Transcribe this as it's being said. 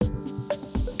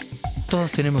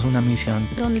Todos tenemos una misión.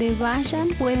 Donde vayan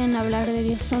pueden hablar de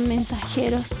Dios, son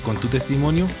mensajeros. Con tu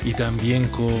testimonio y también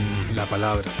con la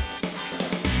palabra.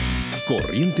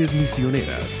 Corrientes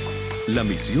Misioneras, la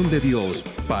misión de Dios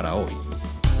para hoy.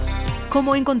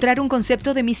 ¿Cómo encontrar un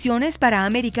concepto de misiones para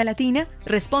América Latina?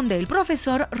 Responde el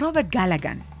profesor Robert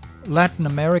Galligan.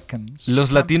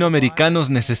 Los latinoamericanos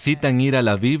necesitan ir a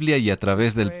la Biblia y a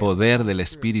través del poder del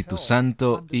Espíritu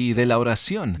Santo y de la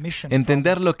oración,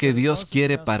 entender lo que Dios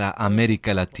quiere para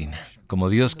América Latina, como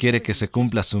Dios quiere que se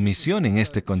cumpla su misión en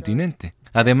este continente.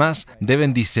 Además,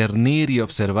 deben discernir y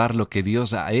observar lo que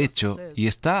Dios ha hecho y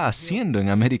está haciendo en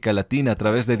América Latina a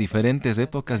través de diferentes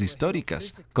épocas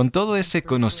históricas. Con todo ese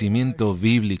conocimiento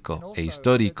bíblico e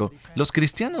histórico, los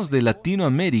cristianos de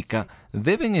Latinoamérica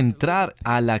deben entrar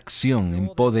a la acción,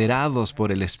 empoderados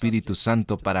por el Espíritu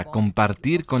Santo para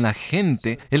compartir con la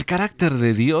gente el carácter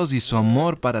de Dios y su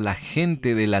amor para la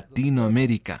gente de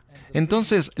Latinoamérica.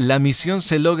 Entonces, la misión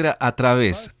se logra a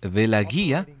través de la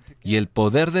guía y el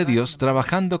poder de Dios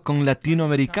trabajando con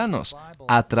latinoamericanos,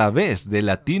 a través de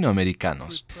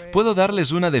latinoamericanos. Puedo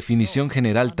darles una definición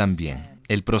general también.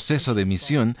 El proceso de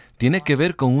misión tiene que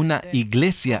ver con una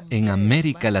iglesia en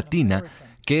América Latina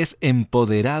que es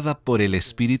empoderada por el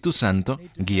Espíritu Santo,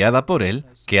 guiada por Él,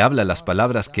 que habla las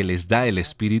palabras que les da el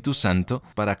Espíritu Santo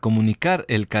para comunicar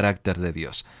el carácter de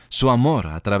Dios, su amor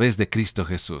a través de Cristo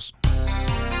Jesús.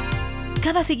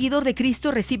 Cada seguidor de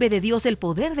Cristo recibe de Dios el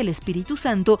poder del Espíritu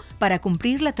Santo para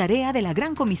cumplir la tarea de la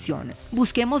Gran Comisión.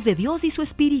 Busquemos de Dios y su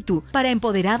Espíritu para,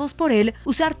 empoderados por Él,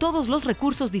 usar todos los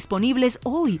recursos disponibles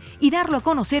hoy y darlo a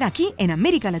conocer aquí en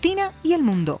América Latina y el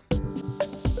mundo.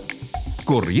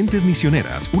 Corrientes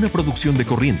Misioneras, una producción de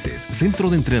Corrientes,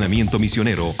 Centro de Entrenamiento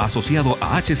Misionero asociado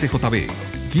a HCJB.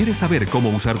 ¿Quieres saber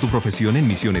cómo usar tu profesión en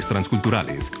misiones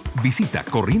transculturales? Visita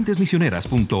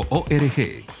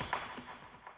corrientesmisioneras.org.